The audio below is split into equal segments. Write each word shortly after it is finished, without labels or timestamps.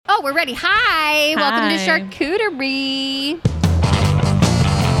we're ready. Hi. Welcome to Hi. Charcuterie.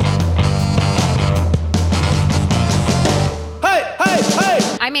 Hey, hey,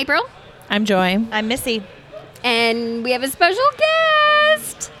 hey! I'm April, I'm Joy. I'm Missy. and we have a special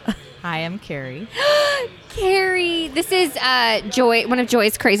guest. Hi, I'm Carrie. Carrie. This is Joy, one of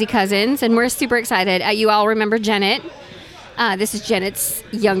Joy's crazy cousins, and we're super excited. You all remember Janet. This is Janet's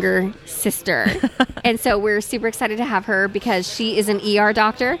younger sister. And so we're super excited to have her because she is an ER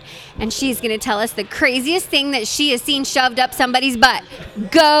doctor, and she's going to tell us the craziest thing that she has seen shoved up somebody's butt.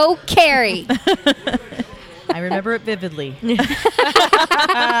 Go, Carrie. I remember it vividly. 2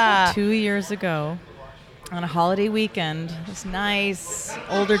 years ago, on a holiday weekend, this nice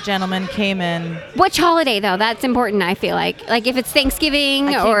older gentleman came in. Which holiday, though? That's important, I feel like. Like if it's Thanksgiving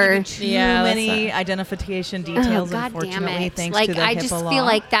I can't or... give you too Yeah, let's many identification details, God damn unfortunately, it. thanks Like, to the I HIPAA just law. feel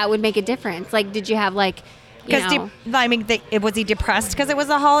like that would make a difference. Like, did you have, like, you know... Was he depressed because it was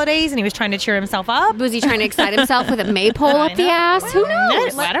the holidays and he was trying to cheer himself up? Was he trying to excite himself with a maypole up the ass? Who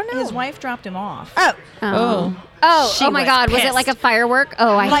knows? I don't know. His wife dropped him off. Oh, She oh my was God. Was it pissed. like a firework?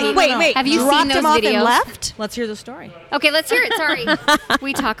 Oh, I hate wait. Have you dropped seen those him off videos? and left? Let's hear the story. Okay, let's hear it. Sorry.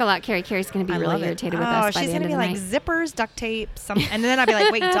 We talk a lot. Carrie's going to be I really love it. irritated with us by she's the end gonna of be the like night. zippers, duct tape, and then I'll be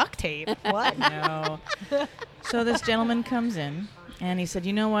like, wait, duct tape? What? No. So this gentleman comes in, and he said,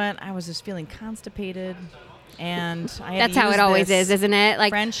 you know what? I was just feeling constipated, and I had That's to how use it always this is, isn't it? Like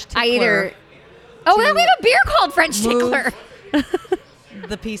French I either... tickler Oh, to then we have a beer called French Tickler.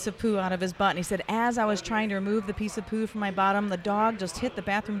 the piece of poo out of his butt. And he said, as I was trying to remove the piece of poo from my bottom, the dog just hit the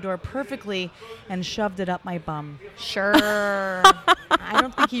bathroom door perfectly and shoved it up my bum. Sure. I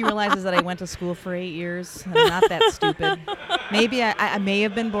don't think he realizes that I went to school for 8 years. I'm not that stupid. Maybe I may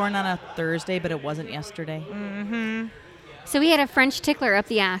have been born on a Thursday, but it wasn't yesterday. So we had a French Tickler up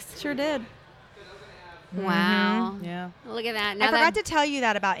the ass. Sure did. Wow. Yeah. Look at that. I Now forgot that, to tell you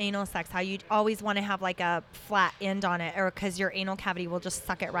that about anal sex, how you always want to have like a flat end on it, or because your anal cavity will just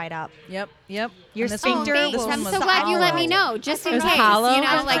suck it right up. Yep. Your And this sphincter one- thanks. this one I'm was so glad you let me hollow. know, just in It was case. hollow? You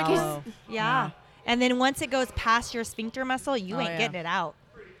know, It was like... hollow. Yeah. And then once it goes past your sphincter muscle, you Oh, ain't yeah. getting it out.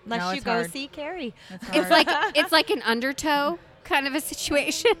 Unless No, you it's go hard. see Carrie. It's like an undertow kind of a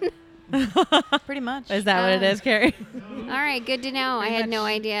situation. Pretty much. Is that what it is, Carrie? All right, good to know. I had no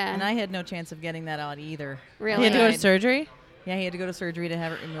idea. And I had no chance of getting that out either. Really? You had to go to Right. surgery? Yeah, he had to go to surgery to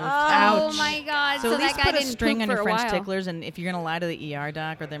have it removed. Oh Ouch. my God! So, So, at least that guy put a didn't string poop on for your a French while. ticklers, and if you're going to lie to the ER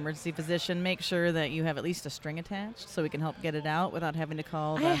doc or the emergency physician, make sure that you have at least a string attached so we can help get it out without having to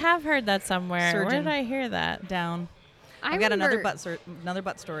call I the have heard that somewhere. Where surgeon. did I hear that? down. I I've got another remember-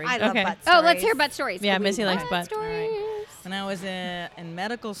 butt story. I love Okay. butt stories. Oh, let's hear butt stories. Yeah, Oh, Missy likes butt. stories. When I was in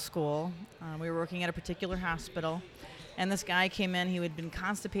medical school, we were working at a particular hospital, and this guy came in. He had been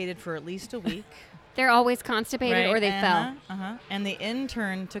constipated for at least a week. They're always constipated Right. or they fell. And the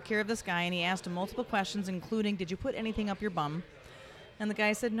intern took care of this guy, and he asked him multiple questions, including, did you put anything up your bum? And the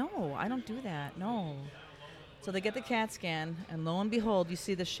guy said, no, I don't do that, no. So they get the CAT scan, and lo and behold, you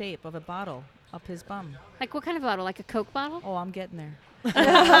see the shape of a bottle up his bum. Like what kind of bottle? Like a Coke bottle? Oh, I'm getting there.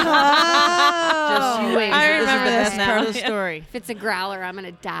 Oh. Just you wait. I This is remember the this best now. part of the Yeah. story. If it's a growler, I'm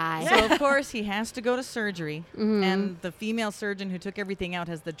gonna die. So, of course, he has to go to surgery, Mm-hmm. and the female surgeon who took everything out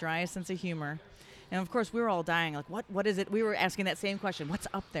has the driest sense of humor. And, of course, we were all dying. Like, what is it? We were asking that same question. What's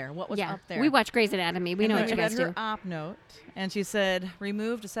up there? What was yeah, up there? we watch Grey's Anatomy. We know And what you we guys read do. her op note, and she said,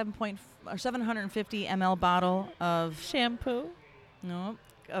 removed a 750 ml bottle of Shampoo?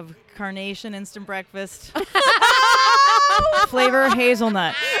 of Carnation instant breakfast. Flavor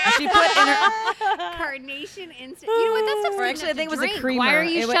hazelnut. And she put in her... Carnation instant. You know what? That's stuff's Or good actually, I enough think it to was drink. a creamer. Why are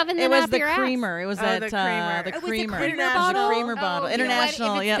you shoving it them was up the your ass? creamer. It was Oh, that the creamer. the It was the creamer. creamer It was bottle? a creamer bottle. Oh, you know what?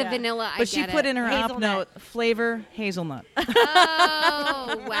 International. If it's Yep. the vanilla, I But she get put it. in her op Hazelnut. note flavor hazelnut. Oh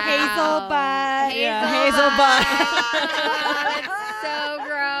wow. Hazelbutt. Hazelbutt. That's so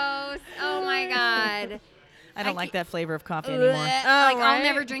gross. Oh my God. I don't I like that flavor of coffee Ugh. anymore. Like I'll right.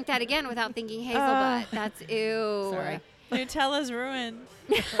 never drink that again without thinking hazelbutt. That's ew. Sorry. Nutella's ruined.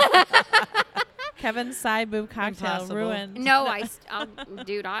 Kevin's side boob cocktail Impossible. ruined. No,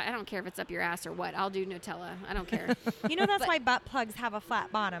 dude, I don't care if it's up your ass or what. I'll do Nutella. I don't care. You know that's why butt plugs have a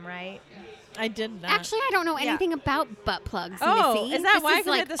flat bottom, right? I did not. Actually, I don't know Yeah. anything about butt plugs, Oh, Missy. is that This why I is could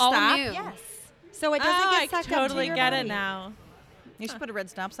like hit the all stop? new. Yes. So it doesn't Oh, get I sucked totally up to your get it belly. now. You should put a red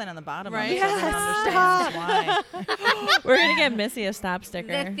stop sign on the bottom. Right. Right. So everyone understands why. We're going to get Missy a stop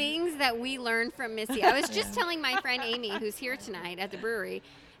sticker. The things that we learned from Missy. I was just telling my friend Amy, who's here tonight at the brewery,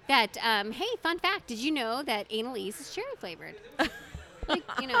 that, hey, fun fact, did you know that Annalise is cherry flavored? Like,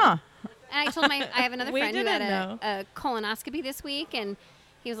 you know. Huh. And I told I have another We friend who didn't had know. a colonoscopy this week, and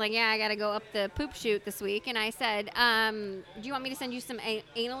He was like, yeah, I got to go up the poop chute this week. And I said, do you want me to send you some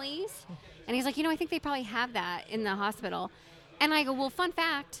Anal-Ease? And he's like, I think they probably have that in the hospital. And I go, well, fun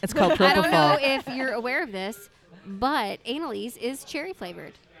fact. It's called I don't know propofol. if you're aware of this, but Anal-Ease is cherry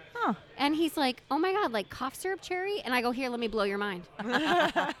flavored. Huh. And he's like, oh my God, like cough syrup cherry? And I go, here, let me blow your mind.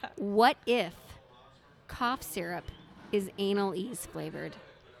 What if cough syrup is Anal-Ease flavored?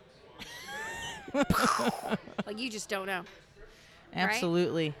 Like, you just don't know.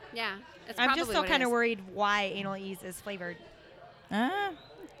 Absolutely. Yeah. That's I'm probably just still what it kind of is. worried why Anal-Ease is flavored. I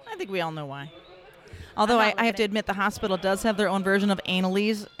think we all know why. Although I'm not I have looking to at- admit, the hospital does have their own version of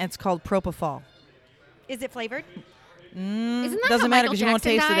Anal-Ease, and it's called propofol. Is it flavored? Isn't that Doesn't how matter Michael you won't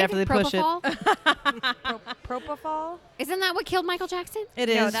Jackson taste it died? after they push it. Propofol? Propofol? Isn't that what killed Michael Jackson? It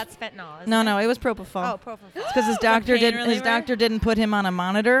is. No, that's fentanyl. Isn't no, it? no, it was propofol. Oh, propofol. Because his doctor pain didn't. His reliever? doctor didn't put him on a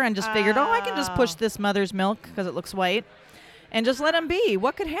monitor and just figured, I can just push Oh. this mother's milk because it looks white, and just let him be.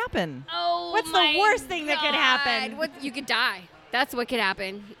 What could happen? Oh, What's the worst thing that could happen? What, you could die. That's what could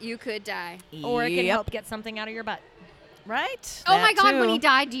happen. You could die. Or it can Yep. help get something out of your butt. Right. Oh my That God! When too. he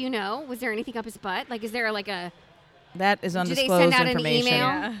died, do you know? Was there anything up his butt? Like, is there like a? That is Do they undisclosed send out information.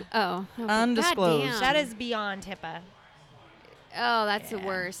 an email? Oh, okay. Undisclosed. Goddamn. That is beyond HIPAA. Oh, that's the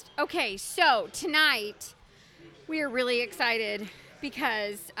worst. Okay, so tonight we are really excited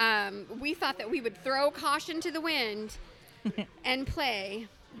because we thought that we would throw caution to the wind and play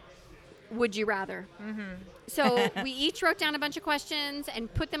Would You Rather. So we each wrote down a bunch of questions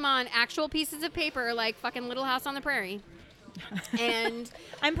and put them on actual pieces of paper like fucking Little House on the Prairie. And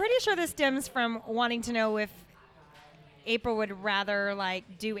I'm pretty sure this stems from wanting to know if April would rather like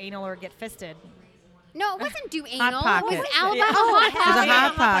do anal or get fisted. no, it wasn't do Hot anal. Pocket. It was Alabama Yeah. Hot It was a Pocket.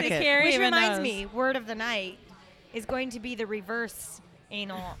 hot pocket. Carrie Which even reminds knows. me, word of the night is going to be the reverse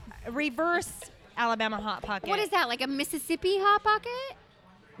Alabama Hot Pocket. What is that? Like a Mississippi Hot Pocket?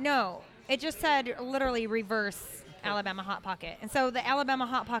 No, it just said literally reverse Alabama Hot Pocket. And so the Alabama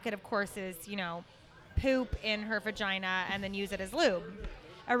Hot Pocket, of course, is, poop in her vagina and then use it as lube.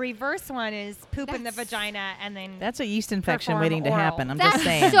 A reverse one is poop in the That's- vagina and then That's a yeast infection Perform waiting to oral. happen. I'm That's just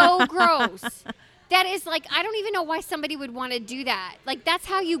saying. so gross. That is like, I don't even know why somebody would want to do that. Like, that's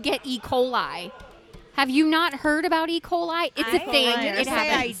how you get E. coli. Have you not heard about E. coli? It's a thing. I didn't It say I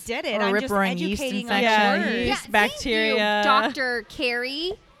happens. did it. Or I'm just rip-roaring yeast educating on infection. Yeah, words. yeast. Yeah, thank Bacteria. you, Dr.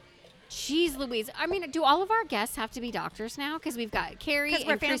 Carrie. Jeez Louise. I mean, do all of our guests have to be doctors now? Because we've got Carrie 'Cause and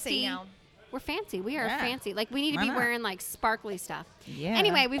we're fancy Christy. now. We're fancy. We are Yeah. fancy. Like, we need to Why be not? wearing, like, sparkly stuff. Yeah.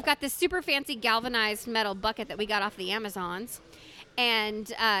 Anyway, we've got this super fancy galvanized metal bucket that we got off the Amazons.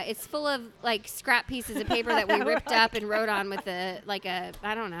 And it's full of, like, scrap pieces of paper that we ripped up and wrote on with I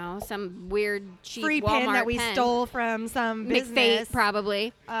don't know, some weird cheap Free Walmart pen that we pen. stole from some McFate, business.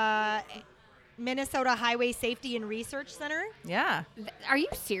 probably. Minnesota Highway Safety and Research Center. Yeah. Are you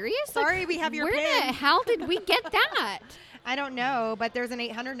serious? Sorry, we have your where pen. the hell did we get that? I don't know, but there's an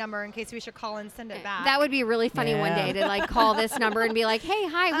 800 number in case we should call and send it back. That would be really funny one Yeah. day to like call this number and be like, "Hey,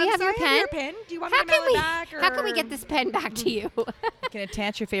 hi, we have sorry, your I pen. have your pen. Do you want How me to mail can we? it back? How can we or- get this pen back to you?" You can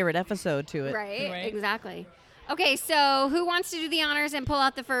attach your favorite episode to it. Right? Right. Exactly. Okay, so who wants to do the honors and pull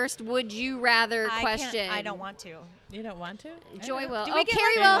out the first "Would you rather" I question? can't- I don't want to. You don't want to? Joy will. Do Oh, we get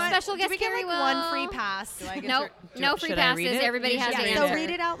Carrie like will. one- Special do guest we get Carrie like will. one free pass? Do I get Nope, to- no free should I read passes. it? Everybody has Yeah, to so answer. read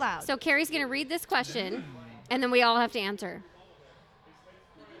it out loud. So Carrie's going to read this question, and then we all have to answer.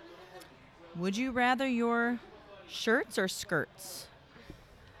 Would you rather your shirts or skirts?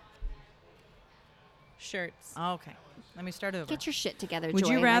 Shirts. Okay. Let me start over. Get your shit together, Would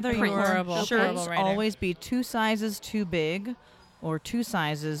Joy. you like rather Prince. your Horrible, shirts horrible writer. always be 2 sizes too big or 2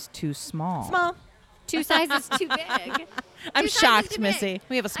 sizes too small? Small. 2 sizes too big? I'm 2 sizes shocked, too big. Missy.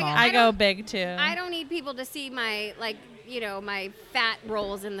 We have a small. I I go don't- big too. I don't need people to see my my fat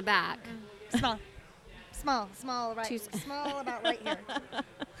rolls in the back. Small. Small, right. Too Small about right here.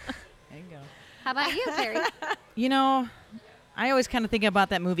 There you go. How about you, Carrie? You know, I always kind of think about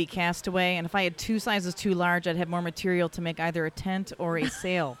that movie Castaway, and if I had 2 sizes too large, I'd have more material to make either a tent or a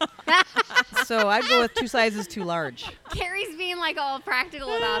sail. So I'd go with 2 sizes too large. Carrie's being like all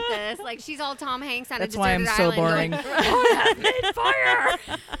practical about this. Like she's all Tom Hanks on That's a why I'm deserted so island. boring. Going, fire!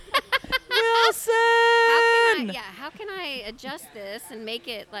 Wilson! How can I adjust this and make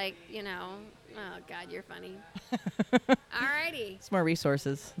it like, oh God, you're funny. Alrighty. It's more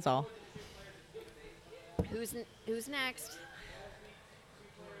resources. That's all. Who's next?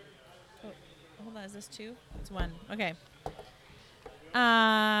 Hold on, is this 2? It's 1. Okay.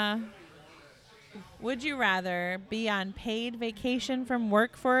 Would you rather be on paid vacation from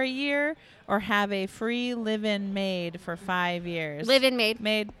work for a year or have a free live-in maid for 5 years? Live-in maid.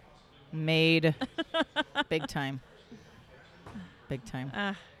 Maid. Made. Big time. big time.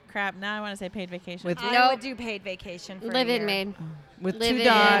 Crap. Now I want to say paid vacation. With- I Nope. would do paid vacation for a Live-in year. maid. With Live 2 in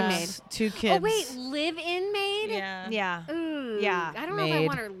dogs, 2 kids. Oh wait, live-in maid. yeah. Yeah. Ooh. Yeah. I don't know if I Maid.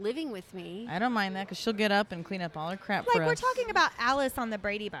 want her living with me. I don't mind that because she'll get up and clean up all her crap Like for we're us. talking about Alice on the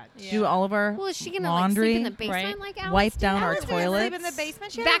Brady Bunch. Do all of our Well, is she gonna laundry, like sleep in the basement right? like Alice wipe did? down our Alice didn't toilets. sleep in the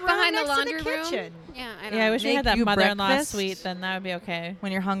basement. She had Back a room behind the next to laundry room. kitchen. Yeah, I don't Yeah, I know. wish we Make had that you mother-in-law breakfast. suite. Then that would be okay.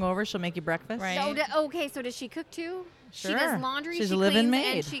 When you're hungover, she'll make you breakfast. Right. Okay, so does she cook too? She Sure. does laundry. She's she a live-in cleans,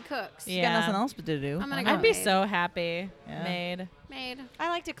 maid. and she cooks. You Yeah. got nothing else but to do. I'm gonna Why go not? I'd be maid. so happy. Yeah. Maid. Maid. I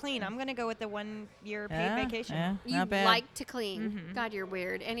like to clean. I'm gonna go with the 1 year paid Yeah, vacation. yeah, You not bad. like to clean. God, you're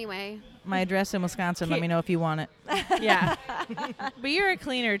weird. Anyway, My address in Wisconsin. Let me know if you want it. Yeah. But you're a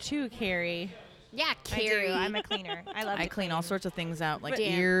cleaner too, Carrie. yeah, I Carrie. do. I'm a cleaner. I love I to clean all sorts of things out, like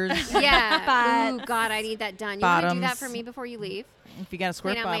Damn. ears. Yeah. Ooh, Butts. God, I need that done. You want to do that Bottoms. for me before you leave? If you got a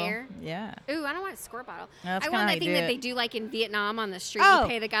squirt Clean out my bottle. ear? Yeah. Ooh, I don't want a squirt bottle. That's I kinda want how that you thing do that they it. do like in Vietnam on the street. Oh, You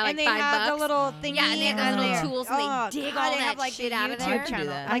pay the guy like and they $5. have the little thingy. Yeah, and they have those on little there. tools and they Oh, dig God, all they that have, like, shit the out of YouTube there. I can do channel.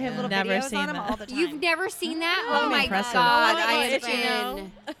 that. I I have have little never videos seen on them that. all the time. You've never seen that? That'd Oh be my impressive. God, Oh, I have if you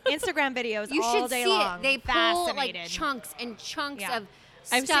know. been. Instagram videos You all should day see long. it. They pull like Fascinated. chunks and chunks Yeah. of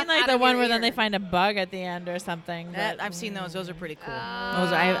I've stuff seen like out the of one your where then they ear. find a bug at the end or something. That, but- I've seen those. Those are pretty cool. Oh.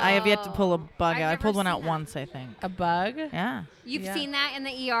 Those I have yet to pull a bug I've out. I never pulled one seen out that. once, I think. A bug? Yeah. You've Yeah. seen that in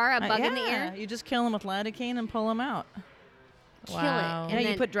the ER, a bug in the yeah. ear? You just kill them with lidocaine and pull them out. Kill Wow. it. Yeah, and you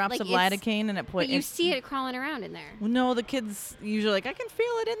then, put drops like, of it's- lidocaine and it But you it- see it crawling around in there. Well, no, the kids usually like, I can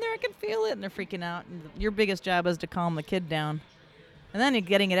feel it in there, I can feel it, and they're freaking out. And your biggest job is to calm the kid down. And then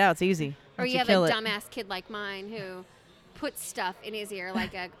getting it out's easy. Or Once you have a kill it. dumbass kid like mine who puts stuff in his ear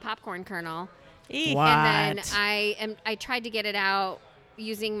like a popcorn kernel. Eek. What? And then I tried to get it out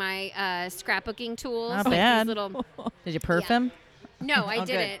using my scrapbooking tools. Not like bad. These little, Did you perf Yeah. him? no, I Oh, good.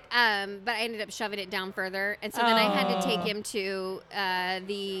 didn't. But I ended up shoving it down further. And so then I had to take him to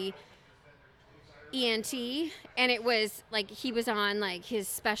the ENT, and it was like he was on like his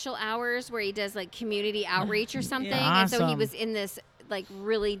special hours where he does like community outreach or something. And so he Awesome. was in this like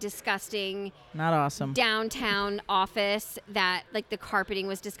really disgusting Not awesome. downtown office that like the carpeting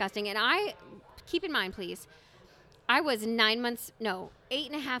was disgusting. And I, keep in mind, please, I was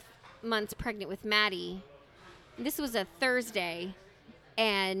 8.5 months pregnant with Maddie. This was a Thursday.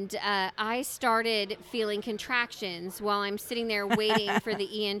 And I started feeling contractions while I'm sitting there waiting for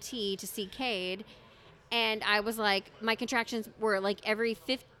the ENT to see Cade. And I was like, my contractions were like every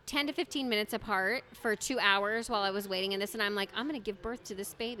 10 to 15 minutes apart for 2 hours while I was waiting in this. And I'm like, I'm going to give birth to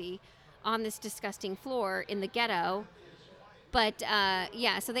this baby on this disgusting floor in the ghetto. But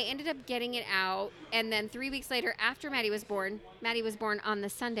yeah, so they ended up getting it out. And then 3 weeks later, after Maddie was born on the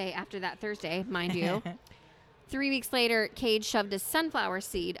Sunday after that Thursday, mind you. 3 weeks later, Cade shoved a sunflower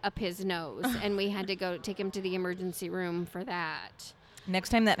seed up his nose, and we had to go take him to the emergency room for that. Next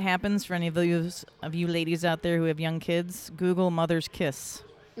time that happens, for any of you ladies out there who have young kids, Google mother's kiss.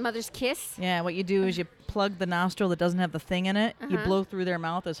 Mother's kiss. Yeah, what you do is you plug the nostril that doesn't have the thing in it. You Uh-huh. blow through their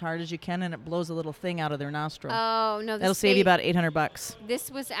mouth as hard as you can, and it blows a little thing out of their nostril. Oh no, That'll save you about $800. This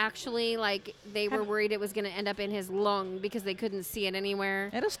was actually like they were worried it was going to end up in his lung because they couldn't see it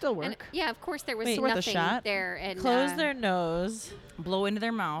anywhere. It'll still work. And yeah, of course there was Wait, worth a nothing shot. there. And Close their nose. Blow into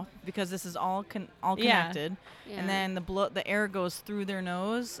their mouth because this is all Yeah. connected, Yeah. and then the air goes through their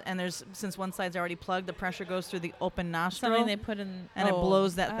nose, and since one side's already plugged, the pressure goes through the open nostril, Something they put in. and it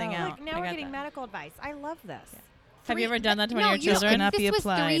blows that thing Oh. out. Like now I we're got getting that. medical advice. I love this. Have you ever done that to one no, of your you children? Cannot be this was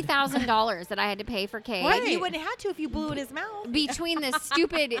applied. $3,000 that I had to pay for Cade. But you wouldn't have to if you blew in his mouth. Between the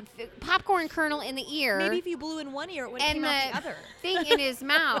stupid popcorn kernel in the ear. Maybe if you blew in one ear, it would and came out the other. thing in his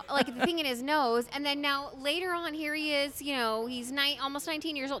mouth, like the thing in his nose, and then now later on, here he is. He's almost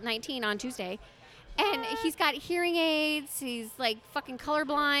 19 years old, 19 on Tuesday, and he's got hearing aids. He's like fucking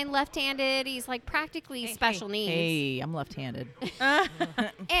colorblind, left-handed. He's like practically special needs, Hey, I'm left-handed.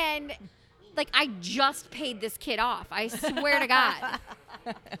 and like I just paid this kid off. I swear to God,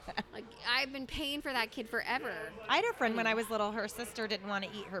 like I've been paying for that kid forever. I had a friend when I was little. Her sister didn't want to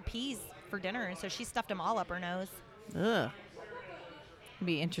eat her peas for dinner, and so she stuffed them all up her nose. Ugh.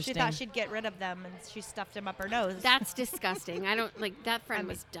 Be She interesting. thought she'd get rid of them, and she stuffed them up her nose. That's disgusting. I don't like that friend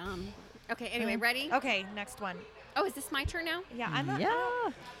was dumb. Okay, anyway, ready? Okay, next one. Oh, is this my turn now? Yeah, I'm not. yeah.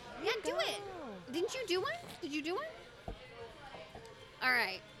 Yeah, do it. Didn't you do one? Did you do one? All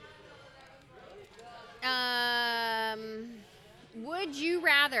right. Would you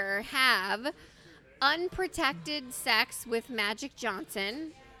rather have unprotected sex with Magic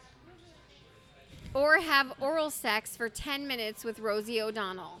Johnson or have oral sex for 10 minutes with Rosie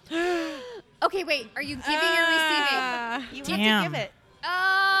O'Donnell? Okay, wait. Are you giving or receiving? You Damn. have to give it.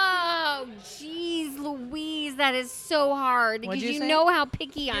 Oh, Oh, jeez, Louise, that is so hard. What'd Because you you say? know how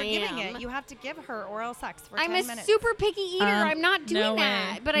picky You're I giving am. it. You have to give her oral sex for I'm 10 a minutes. super picky eater. I'm not doing no way.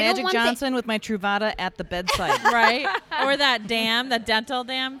 that. But I Magic don't want Johnson with my Truvada at the bedside. Right? Or that the dental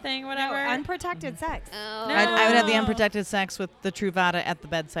dam thing, No, whatever. unprotected sex. Oh. I would have the No. unprotected sex with the Truvada at the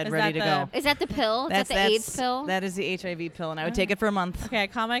bedside, Is ready to that go. Is that the pill? Is that the AIDS pill? That is the HIV pill, and I would take it for a month. Okay, I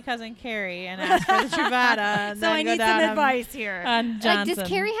call my cousin Carrie and ask for the Truvada. And So then I go need down some on- advice here. On Johnson. Like, does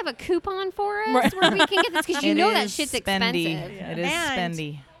Carrie have a coupon for us Right. where we can get this? Because you It know that is shit's spendy. expensive. Yeah. It is And-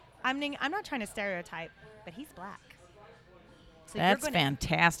 spendy. I'm not trying to stereotype, but he's black. So That's you're gonna,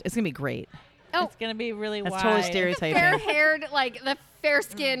 fantastic. It's gonna be great. Oh, It's going to be really That's wide. totally stereotyping. fair-haired, like the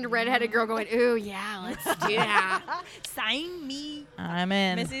fair-skinned redheaded girl going, ooh, yeah, let's do that. Sign me. I'm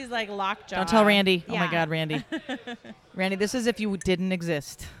in. Missy's like lockjaw. Don't tell Randy. Oh my Yeah. God, Randy. Randy, this is if you didn't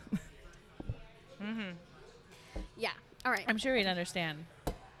exist. Yeah. All right. I'm sure he'd understand.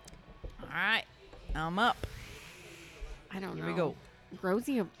 All right, I'm up. I don't know. Here we go.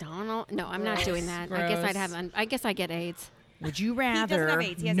 Rosie O'Donnell? No, I'm not doing that. I guess I'd Gross. have. I guess I get AIDS. Would you doesn't have rather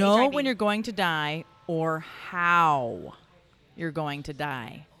AIDS. He has know HIV. when you're going to die or how you're going to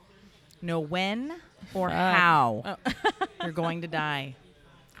die? Know when or how you're going to die?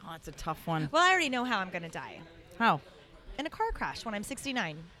 Oh, that's a tough one. Well, I already know how I'm going to die. How? In a car crash when I'm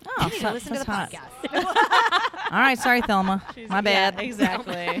 69. Oh, You need to listen to the that's hot. podcast. All right, sorry, Thelma. My bad. Yeah,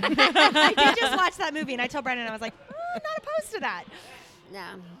 exactly. I did just watch that movie, and I told Brandon, I was like, I'm not opposed to that.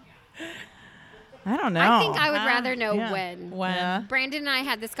 Yeah. I don't know. I think I would rather know Yeah. when. When? Yeah. Brandon and I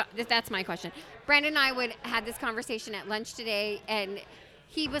had this. That's my question. Brandon and I had this conversation at lunch today, and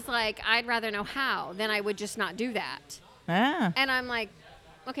he was like, "I'd rather know how than I would just not do that." Yeah. And I'm like,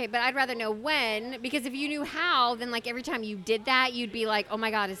 "Okay, but I'd rather know when because if you knew how, then like every time you did that, you'd be like, "Oh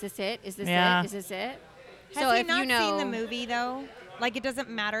my God, is this it? Is this Yeah. it? Is this it?" Has so he if not you know, seen the movie, though? Like, it doesn't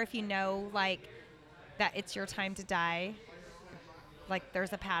matter if you know, like, that it's your time to die. Like,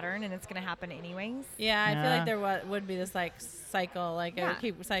 there's a pattern, and it's going to happen anyways. Yeah, I feel Yeah. like there would be this like cycle, like it Yeah. would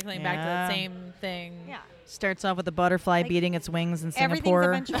keep cycling back to Yeah. the same thing. Yeah. Starts off with a butterfly Like, beating its wings in Everything's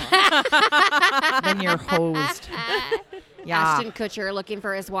Singapore. eventual. Then you're hosed. Yeah. Ashton Kutcher looking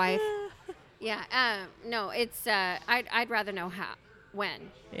for his wife. Yeah. No, it's. I'd rather know how.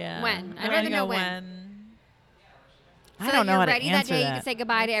 When. Yeah. When. I'd I'm rather gonna know go when. I So don't know you're how to ready answer that day. You that. can say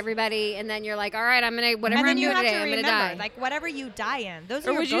goodbye to everybody, and then you're like, all right, I'm gonna whatever And then I'm you doing have today, to I'm gonna remember, die. like, whatever you die in, those are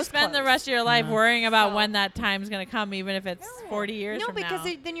Or your would you ghost spend the clothes. rest of your life worrying about So- when that time's going to come, even if it's 40 years No, from because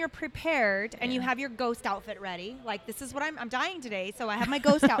now? then you're prepared and you Yeah. have your ghost outfit ready. Like, this is what I'm dying today, so I have my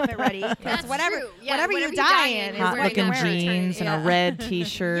ghost outfit ready. 'cause That's whatever, true. Yeah, whatever whatever you you die die in in is is Hot what wearing you're looking wearing. wearing. jeans and Yeah. a red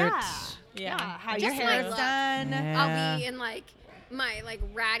T-shirt. Yeah, how Just your my hair's look. done. Yeah. I'll be in like my like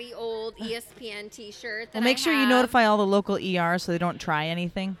ratty old ESPN T-shirt. That Well, make I sure you have. notify all the local ERs so they don't try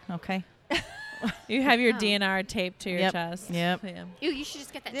anything. Okay. You have your Oh. DNR taped to your Yep. chest. Yep. Yeah. Ew, you should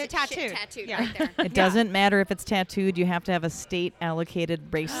just get that They're shit tattooed. tattooed Yeah. right there. It doesn't matter if it's tattooed. You have to have a state allocated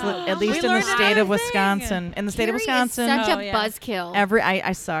bracelet, at least We in the learned state another of thing. Wisconsin. In the state of Carrie is Wisconsin, such Oh, a yeah. buzzkill.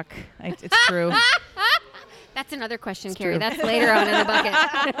 I suck. It's true. That's another question, It's Carrie. true. That's later on in the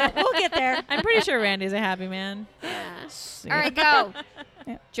bucket. We'll get there. I'm pretty sure Randy's a happy man. Yeah. All right, go.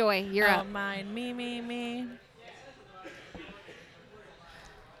 Joy, you're oh, up. mine. Me.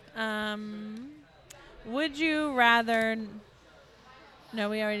 Would you rather? No,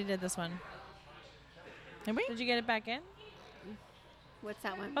 we already did this one. Did we? Did you get it back in? What's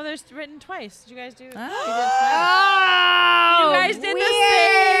that one? Oh, there's written twice. Did you guys do? Oh. You guys did the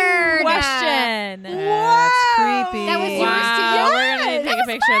weird. same question. That's creepy. That was yours Wow, too? we're gonna Yes, take a that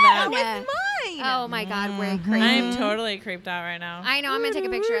picture of That that. was mine. Oh my God, we're crazy. I'm totally creeped out right now. I know. I'm gonna take a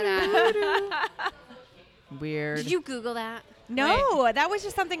picture of that. Weird. Did you Google that? No, that was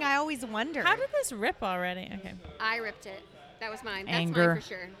just something I always wondered. How did this rip already? Okay. I ripped it. That was mine. That's Anger. mine for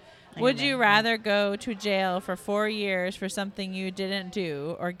sure. Would you rather go to jail for 4 years for something you didn't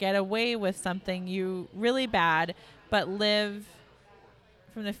do, or get away with something you really bad, but live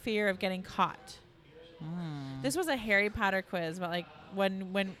from the fear of getting caught? This was a Harry Potter quiz, but like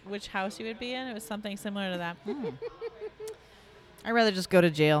which house you would be in. It was something similar to that. I'd rather just go to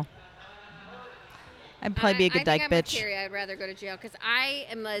jail. I'd probably be a good I dyke think I'm with bitch. Carrie. I'd rather go to jail because I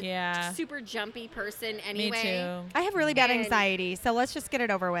am a Yeah. super jumpy person anyway. Me too. I have really bad And- anxiety, so let's just get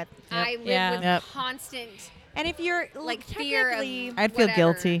it over with. I live Yeah. with Yep. constant And if you're like fear of. technically- I'd feel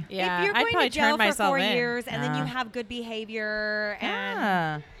whatever. guilty. Yeah, if you're I'd going probably to jail turn for myself 4 in. years and then you Ah. have good behavior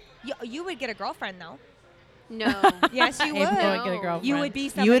and Ah. you would get a girlfriend though. No. Yes, you would. April would No. get a girlfriend. You would be You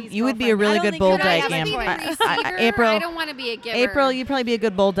somebody's would be a girlfriend. really I don't good think bull you could Could I dyke, have ever a be Am. the choice. receiver? April- I don't want to be a giver. April, you'd probably be a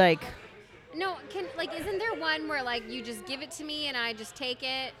good bull dyke. No, isn't there one where like you just give it to me and I just take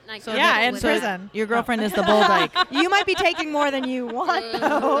it? Like, So Yeah, I in with prison. Your girlfriend is the bull dyke. You might be taking more than you want,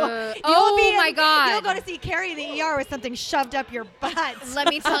 though. oh my God. You'll go to see Carrie in the ER with something shoved up your butt. Let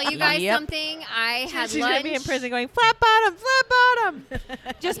me tell you guys Yep. something. I had She's lunch. gonna be in prison going flat bottom, flat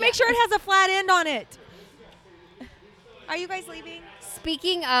bottom. Just make sure it has a flat end on it. Are you guys leaving?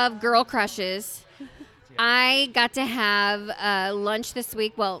 Speaking of girl crushes, I got to have lunch this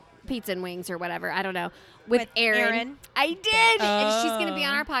week. Well, pizza and wings or whatever. I don't know. With Erin. I did. And she's going to be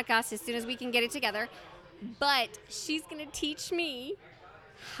on our podcast as soon as we can get it together. But she's going to teach me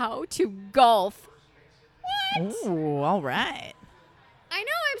how to golf. What? Ooh, all right. I know.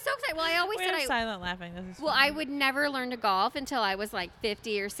 I'm so excited. Well, I always We're said silent laughing. This is well, funny. I would never learn to golf until I was like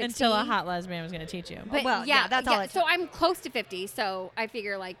 50 or 60. Until a hot lesbian was gonna teach you. But Well, yeah, that's all it So took. I'm close to 50, so I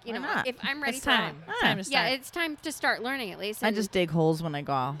figure like, you Why know, not? if I'm ready It's for time. It's time to yeah, start. it's time to start learning at least. I And- just dig holes when I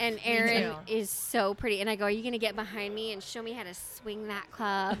golf. And Erin too. is so pretty. And I go, are you going to get behind me and show me how to swing that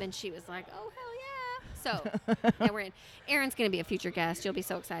club? And she was like, oh, hell yeah. So, yeah, we're in. Erin's going to be a future guest. You'll be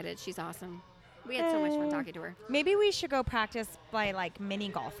so excited. She's awesome. We had so much fun talking to her. Maybe we should go practice by like mini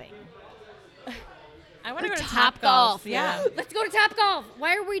golfing. I want to go to Top Golf. Golf. Yeah. Let's go to Top Golf.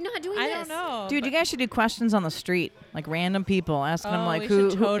 Why are we not doing I this? don't know. Dude, but- you guys should do questions on the street, like random people, asking them Oh, like we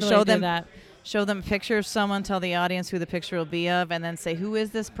who should totally show do them that. show them a picture of someone, tell the audience who the picture will be of, and then say who is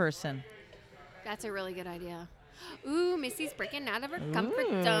this person. That's a really good idea. Ooh, Missy's breaking out of her comfort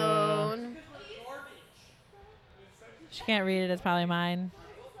Ooh. zone. She can't read it. It's probably mine.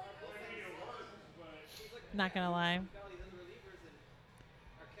 Not gonna lie.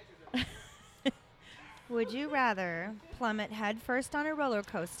 Would you rather plummet headfirst on a roller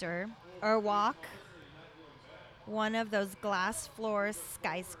coaster or walk one of those glass floor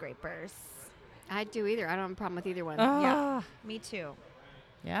skyscrapers? I'd do either. I don't have a problem with either one. Yeah, me too.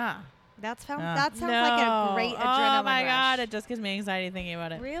 Yeah. That sounds Yeah. like a great adrenaline Oh my rush. god, it just gives me anxiety thinking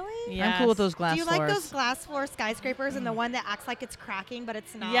about it. Really? Yes. I'm cool with those glass Do you floors. like those glass floor skyscrapers and the one that acts like it's cracking but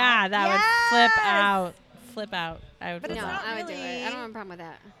it's not? Yeah, that would Yes! flip out. Flip out. I would But flip it's No, not out. I would do it. really- I don't have a problem with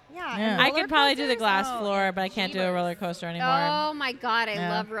that. Yeah. Yeah. and I roller could probably do the coasters? glass Oh, floor, but I can't do a jeebus. roller coaster anymore. Oh my god, I Yeah.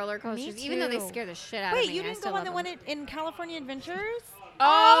 love roller coasters. Even though they too. scare the shit out Wait, of me. you I didn't still go on love the them. one in California Adventures?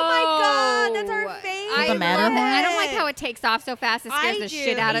 Oh my God, that's our favorite. I The love Matterhorn? it. I don't like how it takes off so fast. It scares I the do.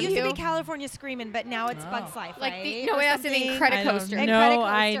 shit out it of used you. to be California Screamin', but now it's Oh. Bugs Life, Like right? the, no, Or it was an something. Incredicoaster. I don't know.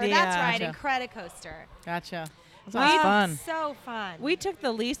 Incredicoaster. idea. That's right, Gotcha. Incredicoaster. Gotcha. It's Sounds fun. so fun. We took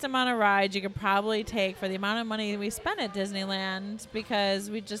the least amount of rides you could probably take for the amount of money we spent at Disneyland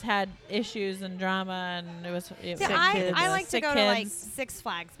because we just had issues and drama and it was See, sick I kids. like to Sick go to like kids. Six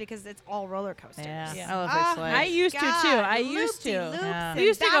Flags because it's all roller coasters. Yeah. Yeah. I love Oh Six Flags. I used to too. I used to. Loop-de-loops Yeah. and We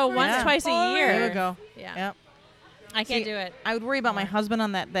used to go backwards once, and twice a forwards. year. There we go. Yeah. Yep. I can't See, do it. I would worry about my husband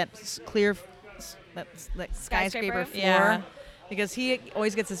on that clear that skyscraper Skyscraper? floor Yeah. because he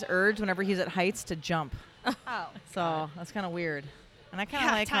always gets this urge whenever he's at heights to jump. Oh. So that's kind of weird. And I kind of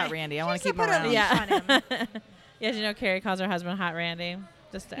Yeah, like Ty- Hot Randy. I want just to keep him put a around. leash Yeah. on him. Yeah, you know Carrie calls her husband Hot Randy.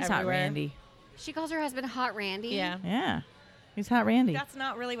 Just He's everywhere. Hot Randy. She calls her husband Hot Randy. Yeah. Yeah. He's Hot Randy. That's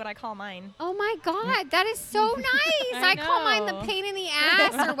not really what I call mine. Oh my god, that is so nice. I call mine the know. pain in the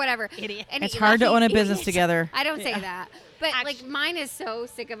ass or whatever. Idiot. And It's he- hard to like, own a he- business together. I don't say that. But like mine is so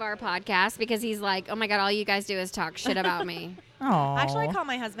sick of our podcast because he's like, "Oh my god, all you guys do is talk shit about me." Oh. Actually, I call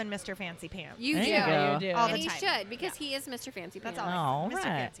my husband Mr. Fancy Pants. You There do. you go. You do. All And the he time. should because he is Mr. Fancy That's Pants. all. All Mr. right.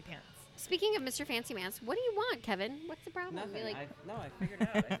 Fancy Pants. Speaking of Mr. Fancy Pants, what do you want, Kevin? What's the problem? Nothing. We like, I figured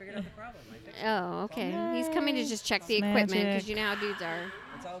out. I figured out the problem. I fixed it. oh, okay. He's coming to just check the It's equipment because magic. you know how dudes are.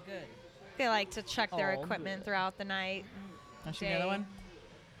 It's all good. They like to check their Oh. equipment throughout the night. Want to see another one?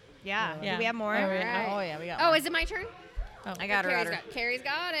 Yeah. Yeah. Do we have more? Oh, All yeah. right. Oh, yeah. We got Oh, one. is it my turn? I got her. Carrie's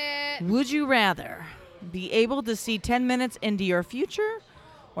got it. Would you rather be able to see 10 minutes into your future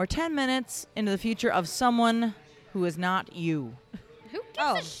or 10 minutes into the future of someone who is not you? Who gives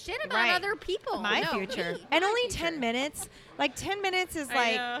Oh, a shit about right. other people? My No, future. me, And my only future. 10 minutes. Like 10 minutes is I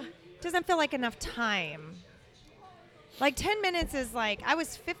like know. doesn't feel like enough time. Like 10 minutes is like I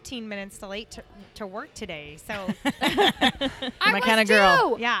was 15 minutes late to work today. So I My was kinda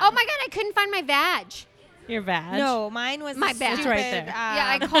girl. too. Yeah. Oh my god, I couldn't find my badge. Your badge. no, mine was My the badge. It's right stupid, there. Yeah,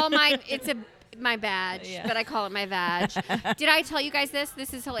 I call mine. It's my badge, Yeah. but I call it my badge. Did I tell you guys this?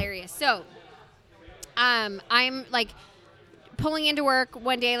 This is hilarious. So, I'm like pulling into work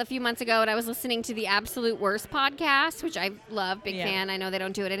one day a few months ago, and I was listening to the Absolute Worst podcast, which I love, big Yeah. fan. I know they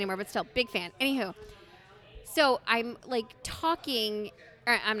don't do it anymore, but still, big fan. Anywho, so I'm like talking,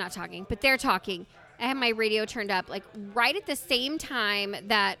 or I'm not talking, but they're talking. I have my radio turned up, like right at the same time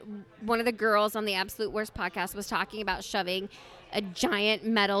that one of the girls on the Absolute Worst podcast was talking about shoving a giant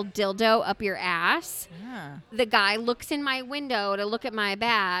metal dildo up your ass. Yeah. The guy looks in my window to look at my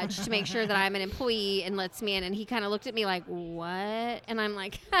badge to make sure that I'm an employee and lets me in. And he kind of looked at me like, what? And I'm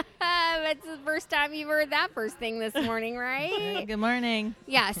like, that's the first time you've heard that first thing this morning, right? Good morning.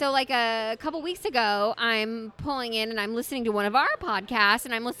 Yeah. So like a couple weeks ago, I'm pulling in and I'm listening to one of our podcasts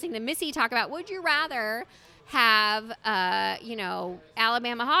and I'm listening to Missy talk about, would you rather have,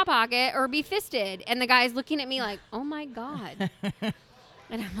 Alabama Hot Pocket or be fisted? And the guy's looking at me like, oh my God.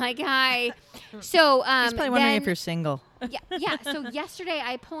 And I'm like, hi. So He's probably wondering if you're single. yeah. So yesterday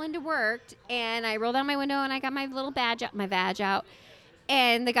I pull into work and I roll down my window and I got my little badge out, my badge out.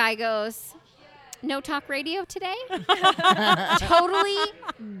 And the guy goes, no talk radio today? Totally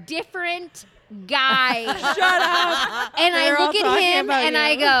different guy. Shut up. And They're I all look at talking him about and you.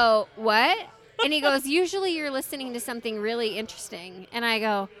 I go, what? And he goes, usually you're listening to something really interesting. And I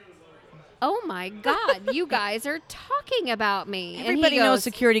go, oh my God, you guys are talking about me. And he Everybody knows goes,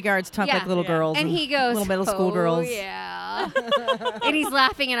 security guards talk Yeah. like little Yeah. girls. and he goes, little middle school oh, girls. yeah. And he's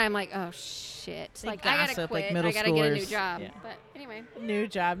laughing, and I'm like, oh, shit. They Like, I got to gossip quit. like middle I got to get a new schoolers. job. Yeah. But anyway, New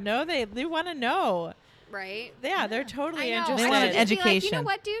job. No, they want to know. right? Yeah, they're totally I know. They interested. want I an should just be like, you education. know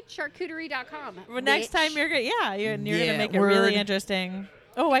what, dude? Charcuterie.com. Well, next bitch. time you're gonna, you're Yeah, gonna make it word. really interesting.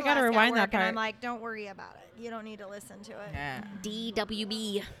 Oh, I People gotta ask at rewind that work, and part. I'm like, don't worry about it. You don't need to listen to it. Yeah.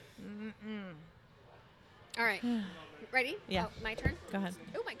 DWB. All right. Ready? Yeah. Oh, my turn? Go ahead.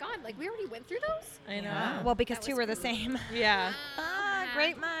 Oh, my God. Like, we already went through those? I know. Yeah. Well, because That two was were the same. Yeah.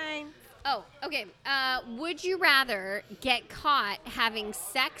 Great mind. Oh, okay. Would you rather get caught having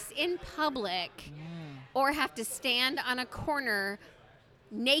sex in public or have to stand on a corner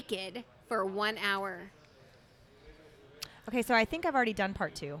naked for 1 hour? Okay, so I think I've already done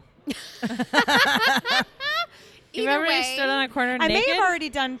part 2. You've Either ever way, stood on a corner I naked? may have already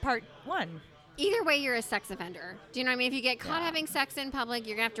done part 1. either way, you're a sex offender. Do you know what I mean? If you get caught having sex in public,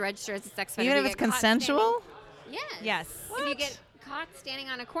 you're gonna have to register as a sex offender. Even you if it's get caught consensual? Yes. Yes. If you get caught standing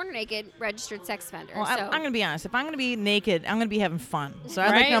on a corner naked, registered sex offender. Well, so I'm going to be honest. If I'm going to be naked, I'm going to be having fun. So I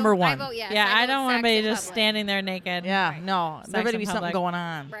like Right? number I one. vote yes. Yeah, I vote don't want sex anybody in just public. standing there naked. Yeah, no. Sex There better in be something public. going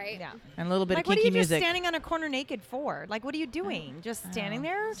on. Right. Yeah. And a little bit Like, of what are kinky you music. just standing on a corner naked for? Like, what are you doing? Just standing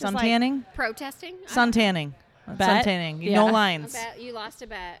there? Just Sun like, tanning? Protesting. Sun tanning. Sun Bet? tanning. Yeah. No I lines. bet you lost a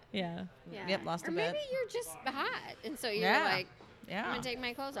bet. Yeah. Yeah. Yep, lost or a maybe bet. you're just hot, and so you're Yeah. like, I'm Yeah. gonna take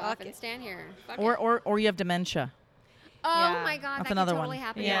my clothes Fuck off and it. stand here. Fuck Or, it. or you have dementia. Oh Yeah. my God, That's that another could totally one.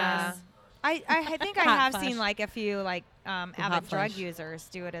 happen. Yeah. Yes. I think I Hot have flash. seen like a few like avid hot drug flash. users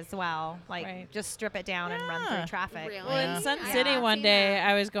do it as well. Like Right. just strip it down and run Yeah. through traffic. Really? Well, Yeah. in Sun I City have one seen day, that.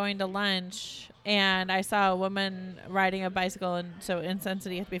 I was going to lunch and I saw a woman riding a bicycle. And so in Sun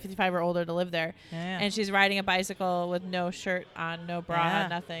City, you have to be 55 or older to live there. Yeah. And she's riding a bicycle with no shirt on, no bra, Yeah.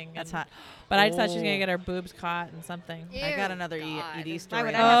 nothing. That's and- hot. But I thought she was going Oh. to get her boobs caught in something. I got Ew, another God. ED I story.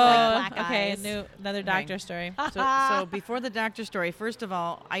 would about have, that. like, black okay, eyes. another doctor story. So before the doctor story, first of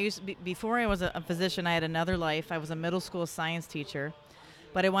all, I used to be, before I was a physician, I had another life. I was a middle school science teacher,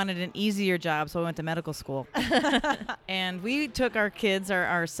 but I wanted an easier job, so I went to medical school. And we took our kids,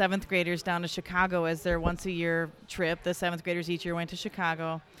 our seventh graders, down to Chicago as their once a year trip. The seventh graders each year went to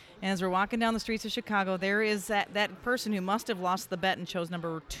Chicago. And as we're walking down the streets of Chicago, there is that person who must have lost the bet and chose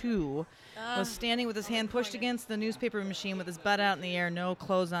number 2, was standing with his hand pushed against the newspaper machine with his butt out in the air, no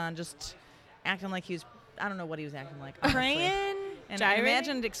clothes on, just acting like he was, I don't know what he was acting like. honestly. Praying. And I Gyrating?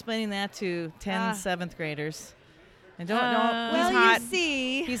 imagined explaining that to 10 Ah. seventh graders. And don't Uh, he's Well, hot. you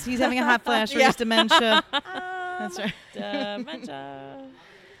see. He's having a hot flash or he's dementia. That's right. Dementia.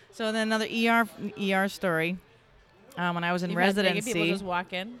 So then another ER story. When I was in You've had naked residency. people just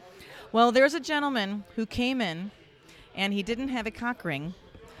walk in. Well, there's a gentleman who came in, and he didn't have a cock ring,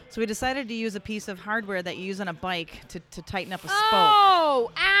 so we decided to use a piece of hardware that you use on a bike to tighten up a spoke.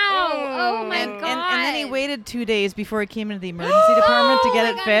 Oh, ow! Oh my and, God! and then he waited 2 days before he came into the emergency department to get Oh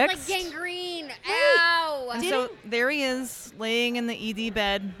it my God, fixed. it's like gangrene. Ow! And so there he is, laying in the ED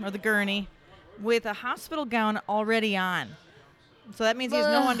bed or the gurney, with a hospital gown already on. So that means he has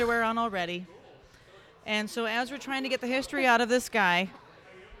no Ugh. underwear on already. And so as we're trying to get the history out of this guy,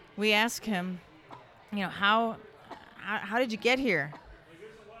 we ask him, how did you get here?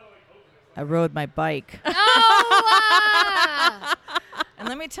 I rode my bike. Oh! And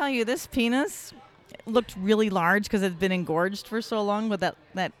let me tell you, this penis looked really large because it had been engorged for so long with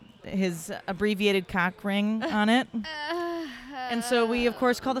that his abbreviated cock ring on it. And so we, of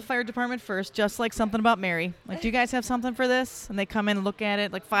course, call the fire department first, just like Something About Mary. Like, do you guys have something for this? And they come in and look at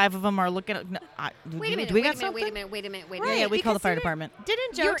it. Like 5 of them are looking at. No, Wait a minute! Do we wait got a minute! something? Wait a minute! Wait a minute! Wait a Yeah, minute! we call the because fire didn't- department.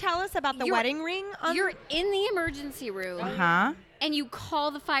 Didn't Joe You're- tell us about the you're- wedding ring? On You're in the emergency room. Uh huh. and you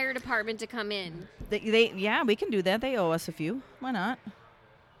call the fire department to come in. Yeah, we can do that. They owe us a few. Why not?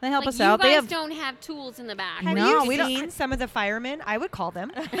 They help Like, us you out. guys They have don't have tools in the back. Have No, you we don't- seen some of the firemen? I would call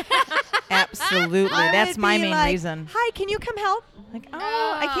them. absolutely. I That's would my be main like, reason. Hi, can you come help? Like,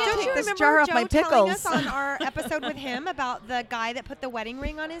 I can't Don't take you this remember jar off Joe my telling us pickles. on our episode with him about the guy that put the wedding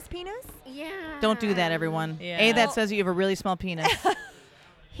ring on his penis? Yeah. Don't do that, everyone. Yeah. A, that Well- says you have a really small penis.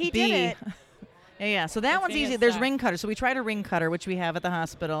 He B, did it. yeah. So that The one's penis easy. There's sucks. ring cutter. So we tried a ring cutter, which we have at the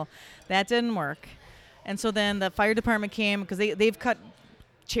hospital. That didn't work. And so then the fire department came because they've cut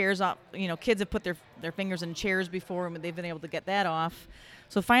chairs off. You know, kids have put their fingers in chairs before, and they've been able to get that off.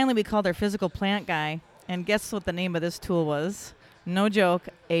 So finally, we called our physical plant guy, and guess what the name of this tool was? No joke,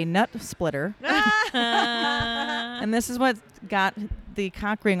 a nut splitter. And this is what got the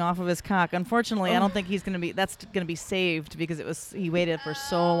cock ring off of his cock. Unfortunately, I don't think that's going to be saved because he waited for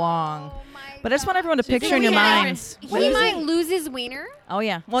so long. Oh my But I just want everyone to Just picture in lose your it. minds. He might lose his wiener. Oh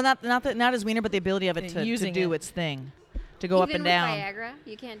yeah. Well, not his wiener, but the ability of it to Using do it. its thing, to go up Even and with down. Viagra,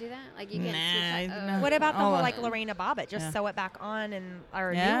 you can't do that. Like you can't Nah, switch that. no. What about the Oh, whole uh, like Lorena Bobbitt? Just yeah. sew it back on and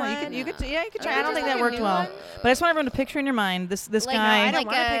or a new Yeah, one. you could try. Yeah, I don't just think like that a worked new well. one. But I just want everyone to picture in your mind this like, guy. I don't like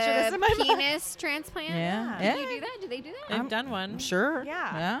wanna picture this a in my mind. penis transplant. Yeah. Do Yeah. you do that? Do they do that? I've done one. Sure.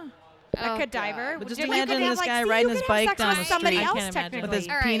 Yeah. Yeah. A Oh, cadaver. God. But just You could imagine have, this like, guy see, riding you his could have bike sex down with the somebody street I else can't imagine. technically. with his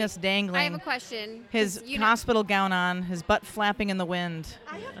All right. penis I have dangling, a question. his 'cause, you know, hospital gown on, his butt flapping in the wind,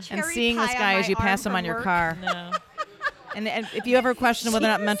 I have and cherry seeing this pie guy on as my you arm pass him from on your work. car. No. And if you ever question whether or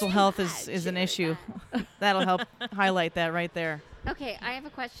not mental health is an issue, that'll help highlight that right there. Okay, I have a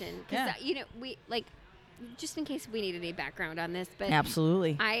question. Because, Yeah. you know, we, like, just in case we need any background on this, but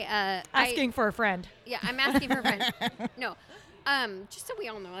Absolutely. Asking for a friend. Yeah, I'm asking for a friend. No, just so we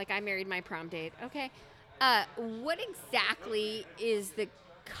all know, like I married my prom date. Okay, what exactly is the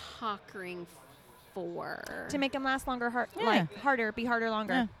cock ring for? To make them last longer, Yeah. harder, be harder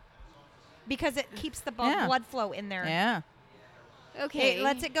longer. Yeah. Because it keeps the Yeah. blood flow in there. Yeah. Okay, It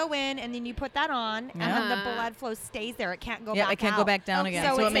lets it go in, and then you put that on, and then the Uh-huh. blood flow stays there. It can't go Yeah, back it can't out. go back down Okay.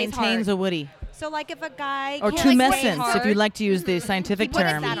 again. So So it it stays maintains hard. a woody. So, like, if a guy Or can't like, stay tumescence, if hard, you'd like to use the scientific What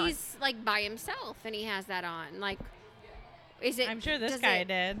term. if that on? he's like by himself and he has that on? Like, is it? I'm sure this does guy it,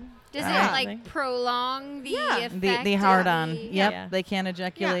 did. Does Yeah. it like prolong the Yeah. effect? The of hard on. the- Yep. Yeah. They can't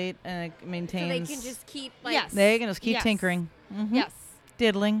ejaculate and it So maintains. they can just keep like. Yes. They can just keep Yes. tinkering. Mhm. Yes.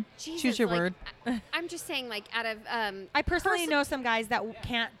 Diddling. Jesus, Choose your like, word. I'm just saying, like, out of I personally know some guys that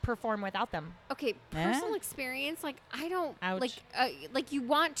can't perform without them. okay, Yeah. personal experience. Like, I don't Ouch. like you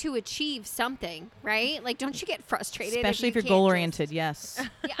want to achieve something, right? Like, don't you get frustrated? Especially if you you're can't goal just- oriented, yes.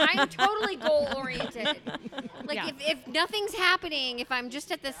 Yeah, I'm totally goal oriented. Like Yeah. if nothing's happening, if I'm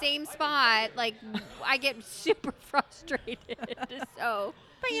just at the same spot, like I get super frustrated. So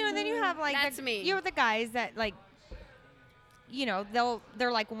But you know, then you have like That's me. You have the guys that like, you know, they're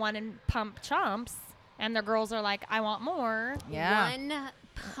like one and pump chumps, and their girls are like, I want more. Yeah. one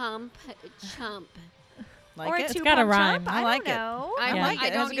pump chump. Like or it? a two gotta pump rhyme. chump. I like don't it. know. I Yeah. like I it.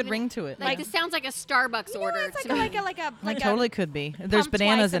 It has don't a good even- ring to it. Like this sounds like a Starbucks You know, order it's to like me. like It a totally could be. There's pump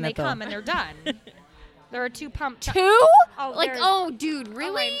bananas twice in and it they though. come and they're done. There are two pump Two? Oh, Like, there's- oh, dude,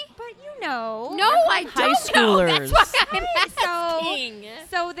 really? But you know. No, I high don't know. That's why schoolers. I'm So, asking.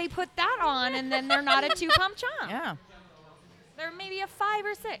 so they put that on, and then they're not a two pump chump. Yeah. They're maybe a 5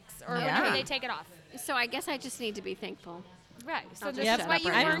 or 6, or Yeah. whenever they take it off. So I guess I just need to be thankful. Right. So I'll this just is shut what up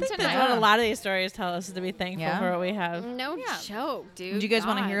you right now. learned I think tonight. that's what a lot of these stories tell us, is to be thankful Yeah. for what we have. No Yeah. joke, dude. Do you guys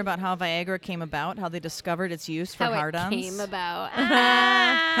want to God. hear about how Viagra came about? How they discovered its use for how hard-ons? it came about?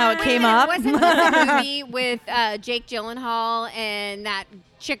 How it Wait a came minute, up? Wasn't this a movie with Jake Gyllenhaal and that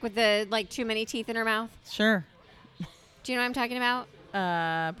chick with the like too many teeth in her mouth? Sure. Do you know what I'm talking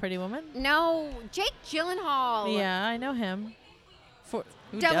about? Pretty Woman? No, Jake Gyllenhaal. Yeah, I know him.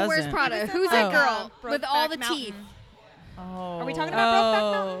 Who Devil Wears doesn't? Prada. He was in, Who's like, that girl with all the Brokeback teeth? Mountain. Oh. Are we talking about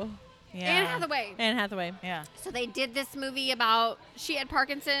Brokeback Mountain? Yeah. Anne Hathaway. Anne Hathaway. Yeah. So they did this movie about she had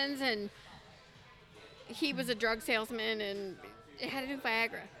Parkinson's and he was a drug salesman and it had to do with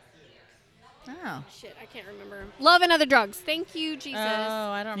Viagra. Oh. Shit, I can't remember. Love and Other Drugs. Thank you, Jesus.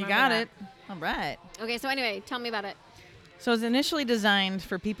 Oh, I don't You remember got that. it. All right. Okay, so anyway, tell me about it. So it's initially designed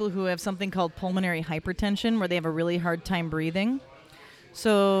for people who have something called pulmonary hypertension, where they have a really hard time breathing.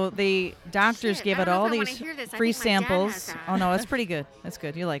 So the doctors Shit, gave I it don't know all if I wanna these hear this. I free think my dad has samples. that. Oh no, it's pretty good. That's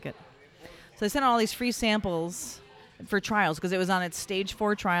good. You like it. So they sent all these free samples for trials because it was on its stage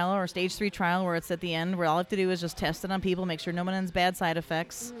 4 trial or stage 3 trial, where it's at the end, where all you have to do is just test it on people, make sure no one has bad side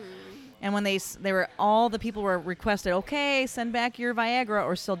effects. And when they were, all the people were requested, okay, send back your Viagra,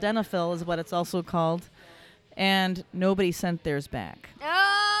 or sildenafil is what it's also called, and nobody sent theirs back.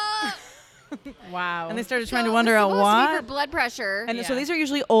 Oh! Wow. And they started trying So to it wonder was out supposed to be for why. blood pressure. And so Yeah. these are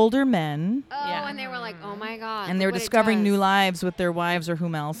usually older men, Oh, Yeah. and they were like, "Oh my god!" and they're look what it discovering new does. lives with their wives or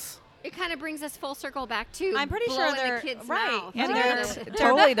whom else. It kind of brings us full circle back to I'm pretty blow sure in they're the kid's right. mouth. And to they're- get It it-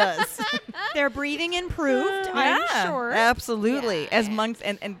 totally does. Their breathing improved, I'm Yeah, sure. absolutely. Yeah. As monks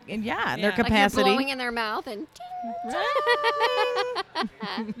and their Yeah. like capacity. you're blowing in their mouth and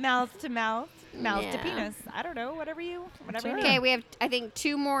Mouth to mouth, mouth to Yeah. penis. I don't know, whatever you Sure. okay, we have I think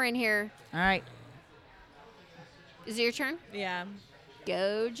 2 more in here. All right. Is it your turn? Yeah.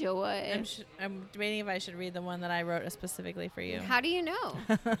 Go, Joy. I'm debating if I should read the one that I wrote specifically for you. How do you know?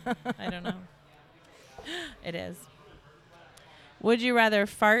 I don't know. It is. Would you rather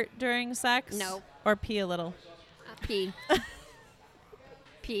fart during sex? No. Or pee a little? Pee.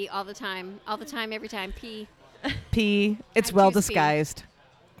 Pee all the time, every time. Pee. Pee. It's I well choose pee. disguised.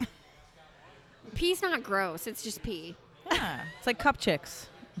 Pee's not gross. It's just pee. Yeah. It's like cup chicks.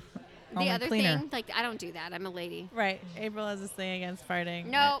 The Only other cleaner. thing, like I don't do that. I'm a lady. Right. April has this thing against farting.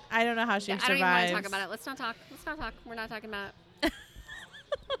 No. I don't know how she I survives. don't even want to talk about it. Let's not talk. We're not talking about it.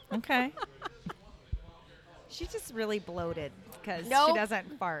 Okay. She's just really bloated because Nope. she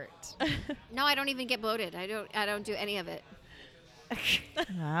doesn't fart. No, I don't even get bloated. I don't do any of it.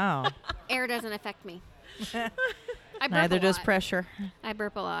 Wow. Air doesn't affect me. I burp Neither a does lot. pressure. I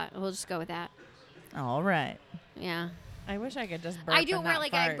burp a lot. We'll just go with that. All right. Yeah. I wish I could just burp. I do it and where not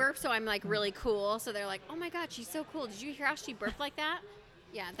like I fart. burp, so I'm like really cool. So they're like, "Oh my god, she's so cool. Did you hear how she burped like that?"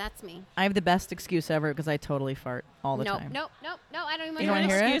 Yeah, that's me. I have the best excuse ever because I totally fart all the Nope, time. nope. No, I don't even You want don't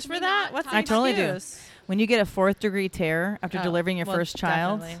to hear it? Excuse for that? What's the I totally do. excuse? When you get a 4th-degree tear after Oh, delivering your well, first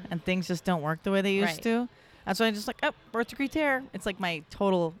child definitely. and things just don't work the way they used Right. to, that's why I'm just like, oh, 4th-degree tear. It's like my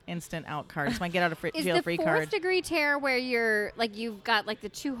total instant out card. It's my get out of Is jail the free 4th card. degree tear where you're like you've got like the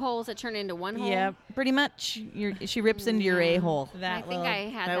 2 holes that turn into 1 hole? Yep. Pretty much. She rips into your a-hole. That I think little I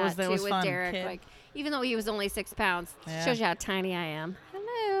had that that, was- that too was with fun. Derek. Kid. Like, even though he was only 6 pounds, Yeah. shows you how tiny I am.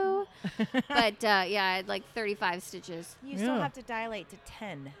 Hello. But yeah, I had like 35 stitches. You still Yeah. have to dilate to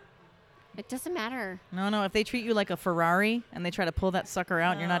 10. It doesn't matter. No. If they treat you like a Ferrari and they try to pull that sucker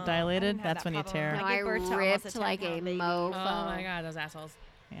out and you're No, not I dilated, didn't have that's that when you problem. tear. No, I I gave birth to almost a ripped 10 like a pound baby. mofo. Oh my god, those assholes.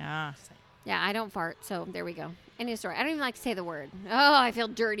 Yeah. Yeah, I don't fart, so there we go. Any story. I don't even like to say the word. Oh, I feel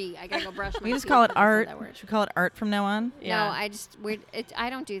dirty. I gotta go brush my We just teeth call it when I say art. that word. Should we call it art from now on? Yeah. No, I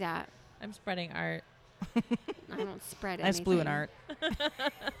don't do that. I'm spreading art. I don't spread anything. Nice blue and art.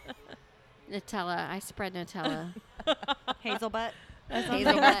 Nutella. I spread Nutella. Hazelbutt.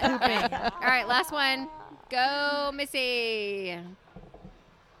 Hazelnut. All right, last one. Go, Missy.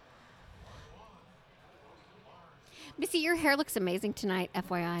 Missy, your hair looks amazing tonight,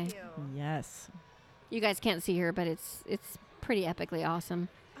 FYI. Yes. You guys can't see her, but it's pretty epically awesome.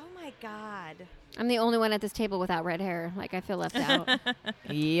 Oh my God. I'm the only one at this table without red hair. Like, I feel left out.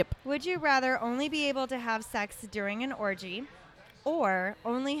 Yep. Would you rather only be able to have sex during an orgy or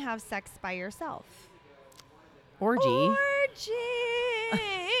only have sex by yourself? Orgy. Orgy.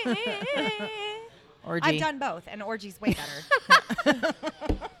 Orgy. I've done both, and orgy's way better.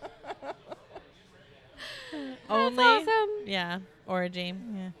 Only. awesome. Yeah. Orgy.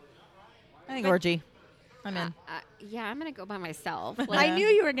 Yeah. I think orgy. I'm in. Yeah, I'm going to go by myself. I Like, knew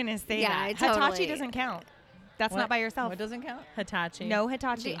you were going to say Yeah, that. totally. Hitachi doesn't count. That's not by yourself. What doesn't count? Hitachi. No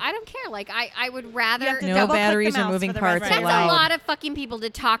Hitachi. I don't care. Like, I would rather. You have to No double-click batteries the or mouse moving for the parts rest of That's it. allowed. a lot of fucking people to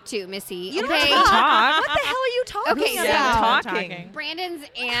talk to, Missy. You okay? don't talk. What the hell are you talking Okay, about? yeah. Talking. Brandon's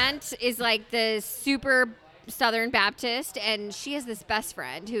aunt is like the super Southern Baptist, and she has this best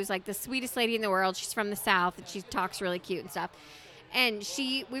friend who's like the sweetest lady in the world. She's from the South, and she talks really cute and stuff. And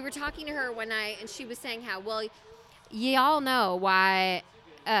we were talking to her one night, and she was saying how, well, y'all know why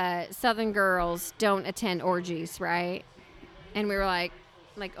Southern girls don't attend orgies, right? And we were like,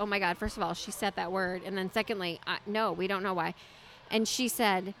 oh my God, first of all, she said that word. And then secondly, no, we don't know why. And she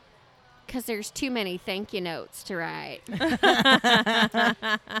said, because there's too many thank you notes to write.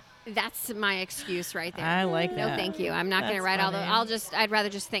 That's my excuse right there. I like No, that. thank you. I'm not going to That's write all the. funny. I'd rather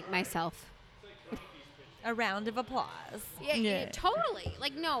just thank myself. A round of applause. Yeah, totally.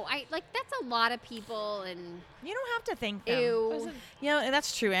 Like, no, that's a lot of people, and You don't have to thank them. ew. Yeah,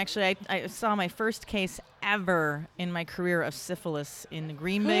 that's true. Actually, I saw my first case ever in my career of syphilis in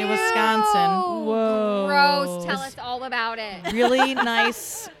Green Bay, Wisconsin. Whoa. Gross. Tell us all about it. Really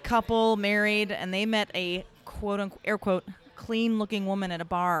nice couple, married, and they met a quote unquote air quote clean looking woman at a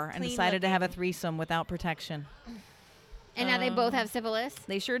bar and Clean decided to have a looking. threesome without protection. And now they both have syphilis.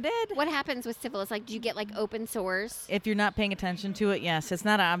 They sure did. What happens with syphilis? Like, do you get like open sores? If you're not paying attention to it, yes, it's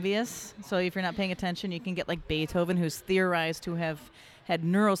not obvious. So if you're not paying attention, you can get like Beethoven, who's theorized to have had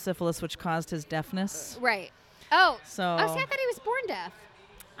neurosyphilis, which caused his deafness. Right. Oh. So Oh, see, I thought he was born deaf.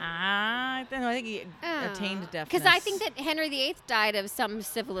 I think he attained deafness. Because I think that Henry VIII died of some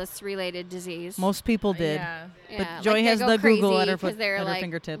syphilis-related disease. most people did. Yeah, Yeah, But like Joy they has go the Google crazy at her, 'cause they're at her like-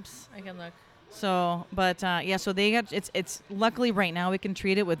 fingertips. I can look. So, but yeah, so they got it's luckily right now we can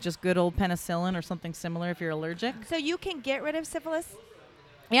treat it with just good old penicillin or something similar if you're allergic. So you can get rid of syphilis?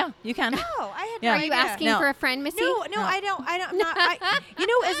 Yeah, you can. Oh, I had Yeah. no Are you idea. asking No. for a friend, Missy? No, I don't. I'm not. You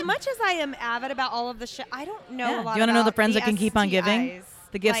know, as much as I am avid about all of the shit, I don't know Yeah. a lot. Do you wanna know the about friends that can keep on giving? STIs.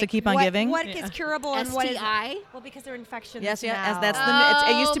 The gifts that keep on what, giving? What Yeah. is curable and what is STI? well because they're infections. Yes, yeah, now. as that's the.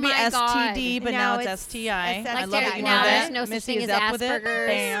 It used to be Oh my STD, God. but Now now it's it's STI. STI. I Like love there- that you now know there's that. no such Missy thing is as up with it. Asperger's.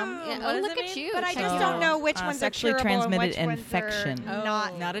 Bam. Yeah, What oh, does look it at mean? you. But I just Check it don't out. know which ones Sexually are curable transmitted and which infection. ones are Oh.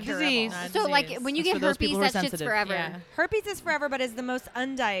 not Not a curable. disease. Not a So, like, disease. when you It's get for those herpes, people who are that shit's sensitive. forever. Yeah. Herpes is forever, but is the most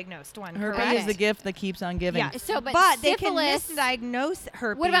undiagnosed one. Herpes correct? is the gift that keeps on giving. Yeah. So, but they can syphilis- misdiagnose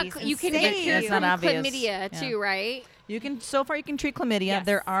herpes. What about and you can save get That's cured you. from not obvious. chlamydia Yeah. too, right? You can so far you can treat chlamydia. Yes.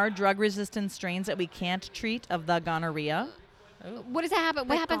 There are drug-resistant strains that we can't treat of the gonorrhea. What does that happen?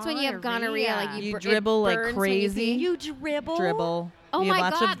 What The happens when you have gonorrhea? gonorrhea. Like You bur- it dribble like burns when you crazy. pee? You dribble. Dribble. Oh you my have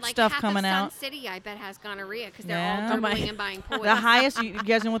lots God! of Like stuff half coming of Sun out. City, I bet has gonorrhea because they're Yeah. all Oh dribbling my- and buying poison. The highest, you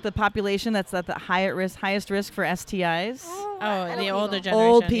guys know what the population that's at the highest risk for STIs? Oh, the older generation.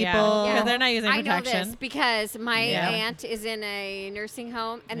 Old Yeah. people. Because they're not using I know protection. this because my Yeah. aunt is in a nursing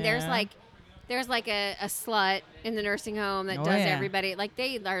home, and Yeah. there's like a slut in the nursing home that Oh, does yeah. everybody like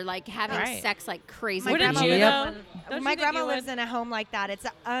they are like having Right. sex like crazy. My Wouldn't grandma you Yep. though? Don't My you think grandma you lives would? in a home like that. It's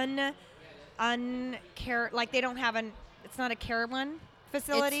an like they don't have an. It's not a care one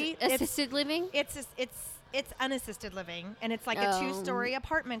facility. It's assisted living. It's unassisted living, and it's like Oh. a 2-story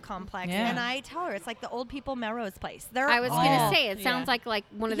apartment complex. Yeah. And I tell her it's like the old people Melrose Place. They're I was Oh. gonna Yeah. say it sounds Yeah. like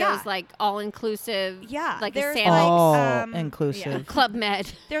one of Yeah. those like all inclusive. Yeah, like a there's Santa like, All yeah. inclusive. Club Med.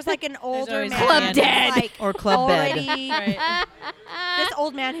 There's like an older always man. Club who's, Dead. like, Or Club Bed. already, Right. This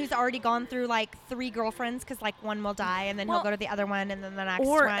old man who's already gone through like 3 girlfriends because like one will die and then Well, he'll go to the other one and then the next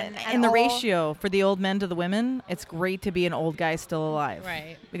Or one. And in the all- ratio for the old men to the women, it's great to be an old guy still alive.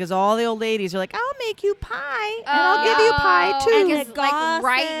 Right. Because all the old ladies are like, I'll make you pie, and I'll give you pie Oh, too. because, like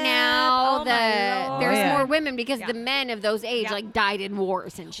right Gossip. now, Oh, my Lord. there's Yeah. more women because Yeah. the men of those age Yeah. like died in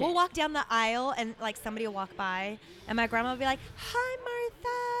wars and shit. We'll walk down the aisle and like somebody will walk by and my grandma will be like, "Hi,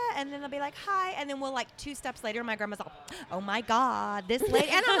 Martha," and then they'll be like, "Hi," and then we'll like 2 steps later, my grandma's all, "Oh my God, this lady,"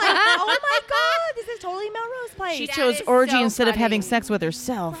 and I'm like, "Oh my God, this is totally Melrose Place." She That chose is orgy so instead of having funny. sex with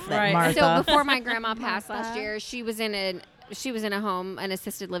herself. That Right. Martha. So before my grandma passed last Martha. year, she was in a home, an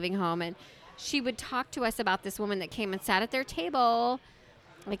assisted living home, and she would talk to us about this woman that came and sat at their table,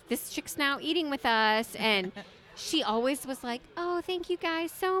 like this chick's now eating with us, and she always was like, "Oh, thank you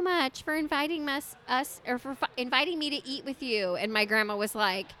guys so much for inviting us or for inviting me to eat with you." And my grandma was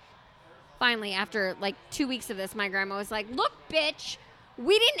like, finally, after like 2 weeks of this, my grandma was like, "Look, bitch.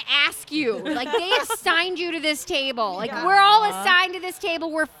 We didn't ask you. Like, they assigned you to this table. Like, we're all assigned to this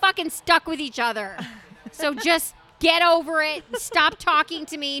table. We're fucking stuck with each other. So just get over it. Stop talking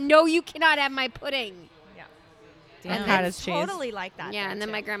to me. No, you cannot have my pudding." Yeah. Damn. And Cottage It's cheese. totally like that. Yeah, there, and then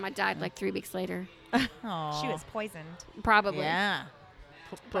too. my grandma died like 3 weeks later. Aw. She was poisoned. Probably. Yeah.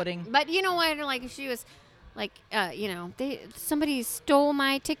 Pudding. But you know what? Like, she was like, somebody stole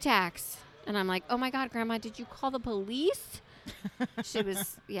my Tic Tacs. And I'm like, "Oh my God, Grandma, did you call the police?" She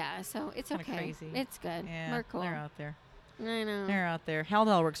was, yeah, so it's Kinda okay. crazy. It's good. Yeah, We're cool. they're out there. I know. They're out there.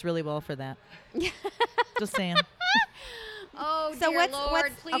 Haldol works really well for that. Just saying. Oh, So dear what's- Lord,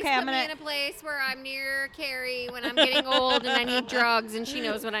 what's- please okay, put I'm me gonna- in a place where I'm near Carrie when I'm getting old and I need drugs and she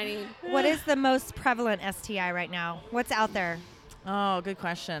knows what I need. What is the most prevalent STI right now? What's out there? Oh, good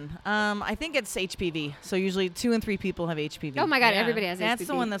question. I think it's HPV. So usually 2 and 3 people have HPV. Oh my God, Yeah. everybody has That's HPV.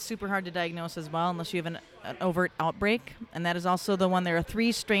 the one that's super hard to diagnose as well, unless you have an overt outbreak. And that is also the one. There are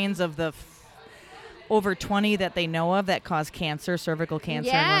 3 strains of the over 20 that they know of that cause cancer, cervical cancer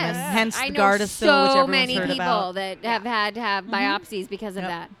in women. Yes. Hence I the know Gardasil, which so everyone's many heard people about. that have had to have biopsies because of Yep.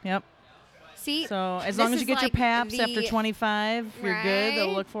 that. Yep. See, So as this long as is you get your like PAPs after the- 25, you're good. They'll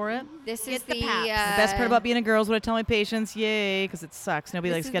Right? look for it. this is Get the the paps. The best part about being a girl is what I tell my patients. Yay, because it sucks. Nobody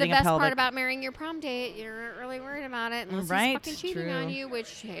this likes is getting the best a pelvic. part about marrying your prom date. You're not really worried about it unless Right, he's fucking cheating on true. you,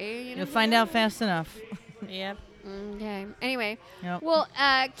 which, hey, you know. You'll find out fast enough. Yep. Okay. Anyway, Yep. well,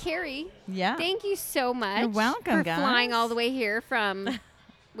 Carrie, Yeah. thank you so much. You're welcome, for flying guys. all the way here from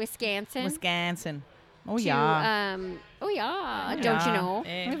Wisconsin. Wisconsin. Oh, to, yeah. don't you Yeah. know?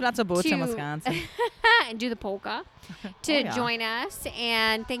 Eh. We have lots of boats in to- Wisconsin. And do the polka to Oh, yeah. join us.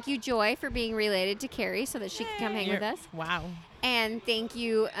 And thank you, Joy, for being related to Carrie so that she can come hang with us. Wow. And thank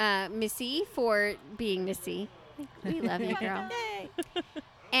you, Missy, for being Missy. We love you, girl.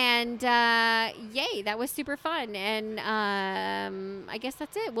 And yay, that was super fun. And I guess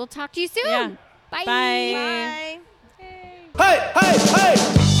that's it. We'll talk to you soon. Yeah. Bye. Bye. Bye. Hey, hey, hey!